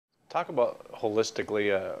Talk about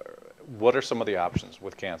holistically, what are some of the options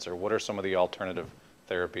with cancer? What are some of the alternative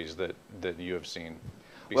therapies that you have seen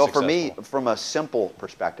be Well, for successful? me, from a simple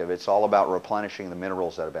perspective, it's all about replenishing the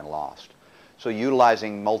minerals that have been lost. So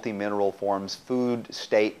utilizing multi-mineral forms, food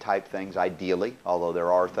state type things ideally, although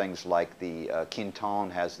there are things like the Quinton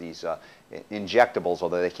has these injectables,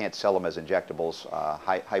 although they can't sell them as injectables,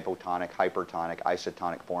 hypotonic, hypertonic,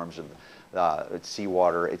 isotonic forms of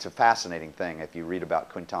seawater. It's a fascinating thing if you read about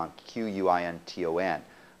Quinton, Quinton,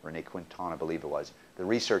 Rene Quinton, I believe it was, the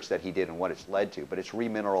research that he did and what it's led to, but it's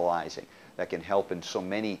remineralizing that can help in so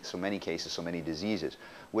many cases, so many diseases.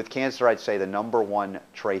 With cancer, I'd say the #1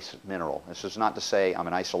 trace mineral. This is not to say I'm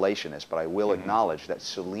an isolationist, but I will acknowledge that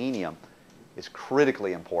selenium is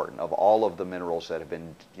critically important of all of the minerals that have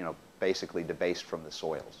been, basically debased from the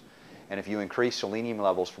soils. And if you increase selenium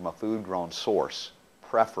levels from a food-grown source,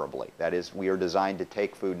 preferably, that is, we are designed to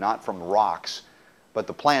take food not from rocks, but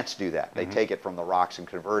the plants do that. They take it from the rocks and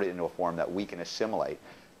convert it into a form that we can assimilate.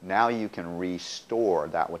 Now you can restore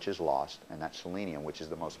that which is lost, and that's selenium, which is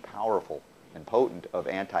the most powerful and potent of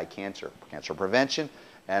anti-cancer, cancer prevention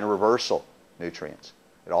and reversal nutrients.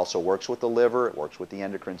 It also works with the liver, it works with the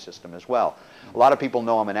endocrine system as well. A lot of people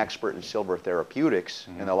know I'm an expert in silver therapeutics,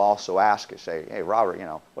 and they'll also ask, say, hey, Robert,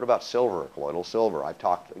 what about silver, colloidal silver? I've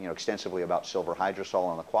talked extensively about silver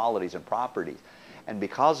hydrosol and the qualities and properties. And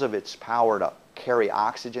because of its power to carry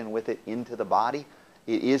oxygen with it into the body,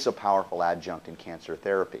 it is a powerful adjunct in cancer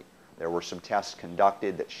therapy. There were some tests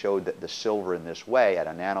conducted that showed that the silver in this way, at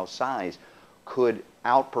a nano size, could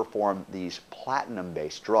outperform these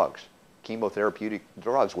platinum-based drugs. Chemotherapeutic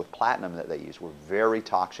drugs with platinum that they use were very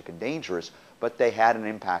toxic and dangerous, but they had an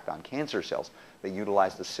impact on cancer cells. They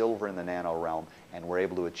utilized the silver in the nano realm and were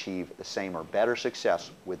able to achieve the same or better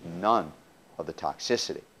success with none of the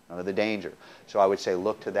toxicity, none of the danger. So I would say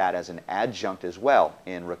look to that as an adjunct as well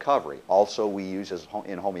in recovery. Also, we use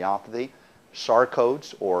in homeopathy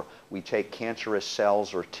sarcodes, or we take cancerous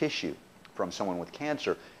cells or tissue from someone with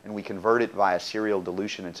cancer and we convert it via serial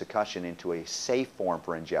dilution and succussion into a safe form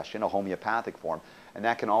for ingestion, a homeopathic form, and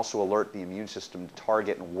that can also alert the immune system to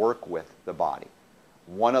target and work with the body.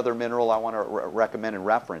 One other mineral I want to recommend and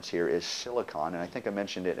reference here is silicon, and I think I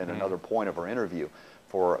mentioned it in another point of our interview,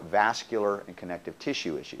 for vascular and connective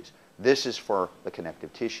tissue issues. This is for the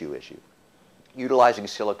connective tissue issue. Utilizing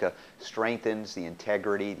silica strengthens the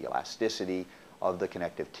integrity, the elasticity of the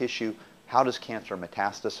connective tissue. How does cancer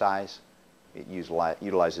metastasize? It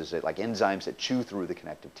utilizes it like enzymes that chew through the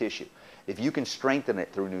connective tissue. If you can strengthen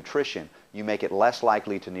it through nutrition, you make it less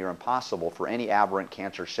likely to near impossible for any aberrant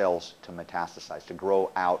cancer cells to metastasize, to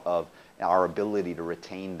grow out of our ability to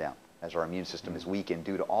retain them as our immune system is weakened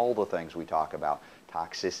due to all the things we talk about,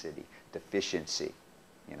 toxicity, deficiency.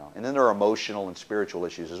 And then there are emotional and spiritual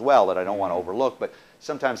issues as well that I don't want to overlook, but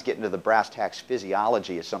sometimes getting to the brass tacks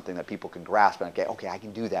physiology is something that people can grasp and okay, I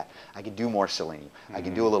can do that. I can do more selenium. I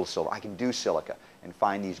can do a little silver. I can do silica and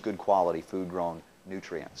find these good quality food-grown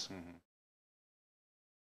nutrients.